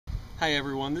Hi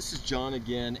everyone, this is John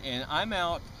again, and I'm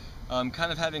out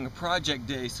kind of having a project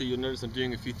day, so you'll notice I'm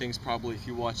doing a few things probably if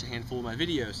you watch a handful of my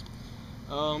videos.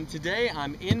 Today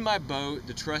I'm in my boat,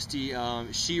 the trusty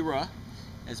Shira,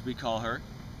 as we call her,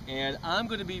 and I'm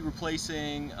going to be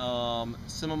replacing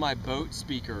some of my boat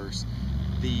speakers.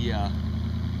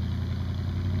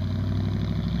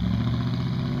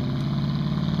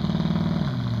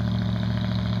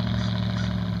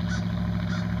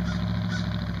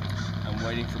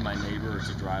 I'm waiting for my neighbor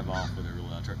to drive off with a real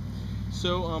loud truck.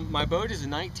 So my boat is a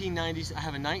 1990s. I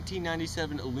have a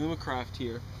 1997 Alumacraft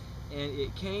here, and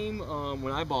it came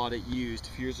when I bought it used a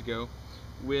few years ago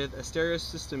with a stereo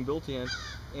system built in,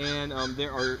 and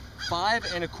there are 5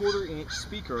 1/4 inch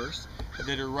speakers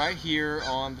that are right here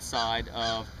on the side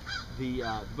of the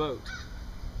boat.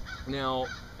 Now,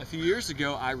 a few years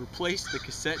ago, I replaced the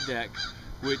cassette deck,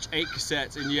 which 8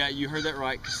 cassettes, and yeah, you heard that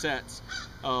right, cassettes.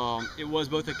 It was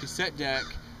both a cassette deck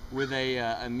with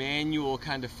a manual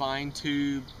kind of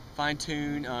fine-tune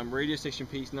radio station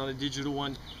piece, not a digital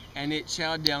one, and it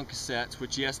chowed down cassettes,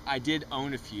 which yes, I did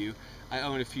own a few. I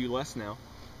own a few less now.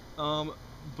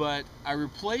 But I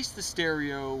replaced the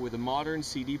stereo with a modern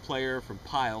CD player from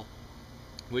Pile,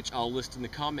 which I'll list in the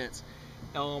comments.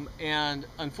 And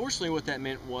unfortunately what that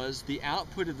meant was the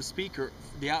output of the speaker,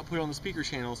 the output on the speaker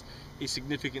channels is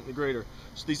significantly greater.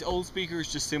 So these old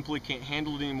speakers just simply can't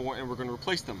handle it anymore, and we're going to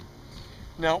replace them.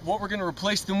 Now what we're going to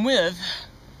replace them with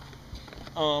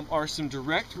are some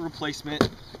direct replacement,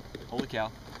 holy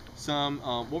cow,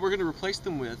 what we're going to replace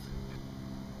them with,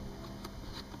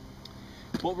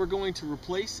 what we're going to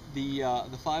replace the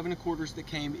 5 1/4s that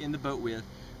came in the boat with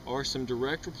are some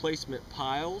direct replacement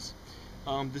Piles.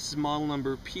 This is model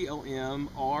number PLM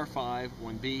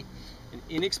R51B, an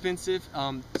inexpensive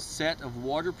set of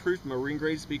waterproof marine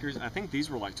grade speakers. I think these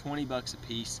were like 20 bucks a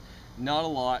piece, not a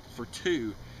lot for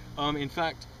 2. In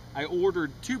fact, I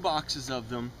ordered 2 boxes of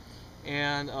them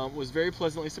and was very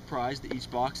pleasantly surprised that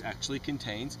each box actually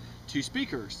contains 2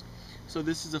 speakers. So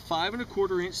this is a 5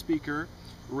 1/4 inch speaker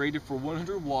rated for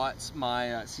 100 watts.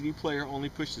 My CD player only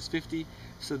pushes 50,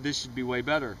 so this should be way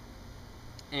better.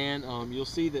 And you'll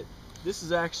see that this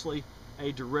is actually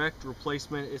a direct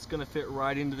replacement. It's going to fit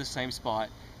right into the same spot,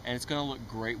 and it's going to look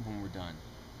great when we're done.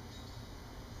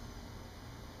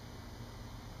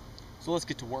 So let's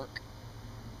get to work.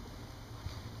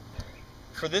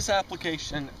 For this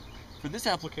application,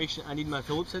 I need my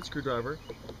Phillips head screwdriver,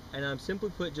 and I'm simply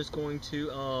put just going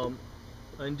to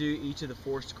undo each of the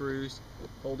 4 screws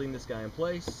holding this guy in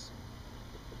place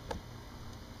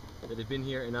that have been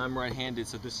here, and I'm right-handed,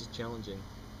 so this is challenging.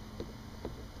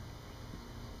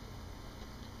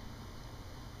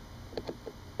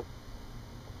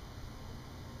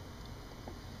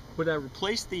 When I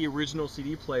replaced the original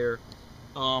CD player,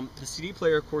 the CD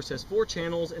player of course has 4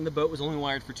 channels, and the boat was only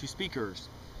wired for 2 speakers.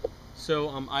 So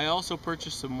I also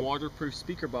purchased some waterproof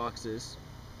speaker boxes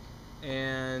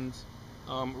and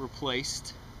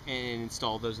replaced and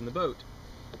installed those in the boat.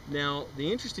 Now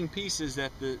the interesting piece is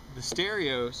that the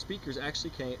stereo speakers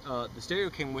actually came, the stereo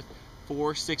came with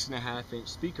 4 6 1/2 inch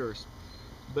speakers,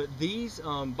 but these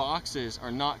boxes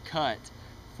are not cut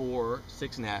for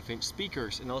 6 1/2 inch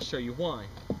speakers, and I'll show you why.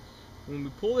 When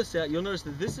we pull this out, you'll notice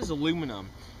that this is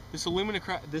aluminum. This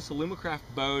Alumacraft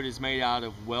boat is made out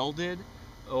of welded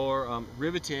or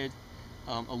riveted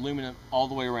aluminum all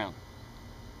the way around.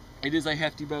 It is a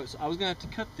hefty boat, so I was going to have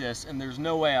to cut this, and there's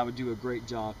no way I would do a great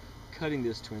job cutting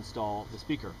this to install the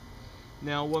speaker.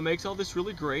 Now what makes all this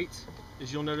really great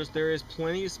is you'll notice there is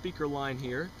plenty of speaker line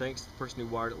here, thanks to the person who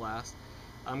wired it last.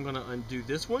 I'm going to undo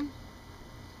this one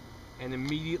and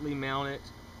immediately mount it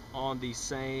on the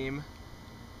same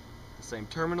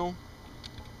terminal.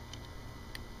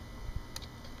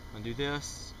 Undo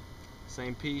this,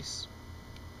 same piece.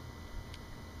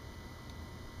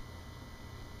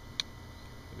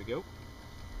 There we go.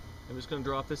 I'm just going to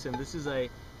drop this in. This is a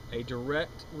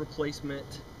direct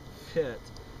replacement fit.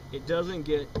 It doesn't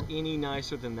get any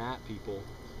nicer than that, people.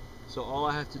 So all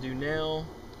I have to do now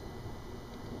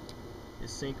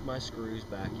is sink my screws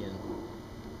back in.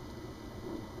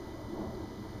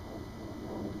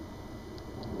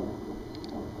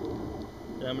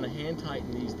 And I'm going to hand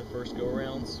tighten these the first go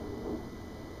arounds.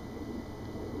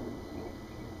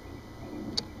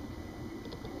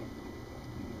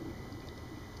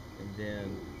 And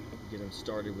then get them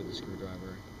started with the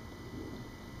screwdriver.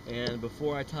 And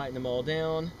before I tighten them all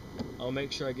down, I'll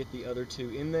make sure I get the other 2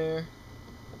 in there.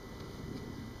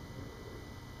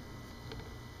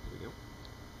 There we go.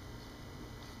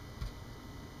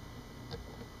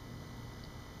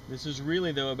 This is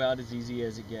really, though, about as easy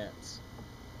as it gets.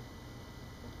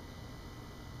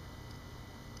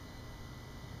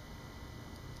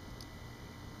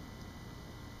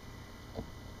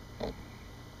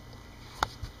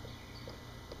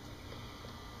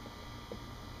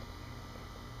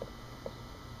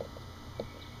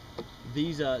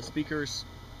 these speakers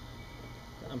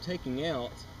I'm taking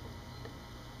out,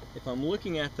 if I'm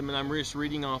looking at them and I'm just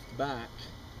reading off the back,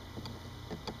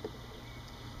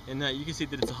 and you can see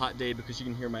that it's a hot day because you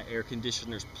can hear my air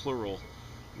conditioners, plural,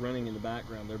 running in the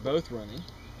background. They're both running.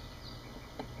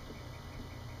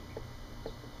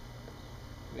 There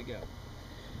we go.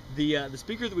 The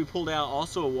speaker that we pulled out,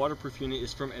 also a waterproof unit,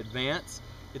 is from Advance.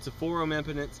 It's a 4 ohm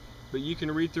impedance, but you can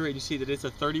read through it and you see that it's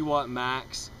a 30 watt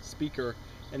max speaker,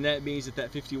 and that means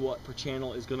that 50 watt per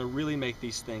channel is going to really make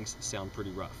these things sound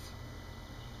pretty rough.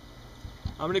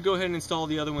 I'm going to go ahead and install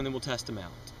the other one, then we'll test them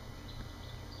out.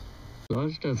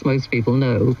 As most people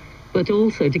know, but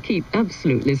also to keep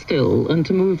absolutely still and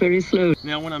to move very slowly.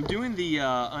 Now when I'm doing the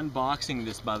unboxing of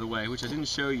this, by the way, which I didn't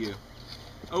show you,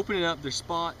 open it up, there's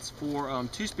spots for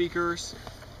 2 speakers.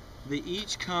 They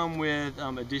each come with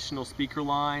additional speaker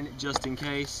line just in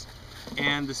case,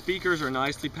 and the speakers are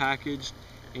nicely packaged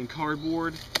in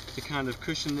cardboard to kind of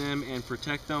cushion them and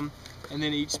protect them, and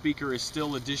then each speaker is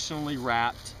still additionally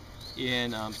wrapped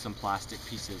in some plastic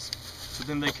pieces. So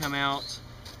then they come out,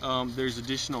 there's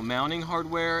additional mounting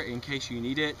hardware in case you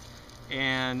need it,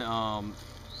 and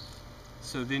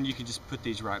so then you can just put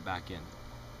these right back in.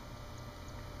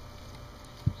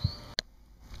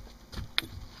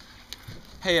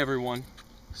 Hey everyone,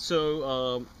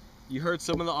 so you heard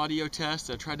some of the audio tests.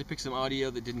 I tried to pick some audio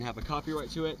that didn't have a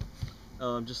copyright to it,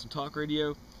 just some talk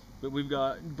radio, but we've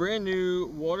got brand new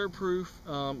waterproof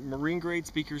marine grade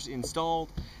speakers installed.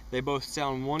 They both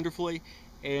sound wonderfully,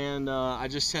 and I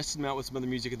just tested them out with some other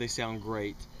music and they sound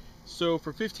great. So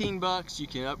for 15 bucks you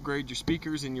can upgrade your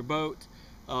speakers in your boat.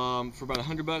 For about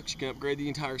 100 bucks you can upgrade the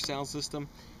entire sound system,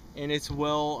 and it's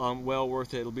well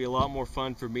worth it. It'll be a lot more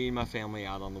fun for me and my family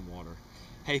out on the water.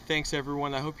 Hey, thanks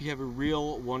everyone. I hope you have a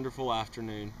real wonderful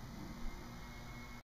afternoon.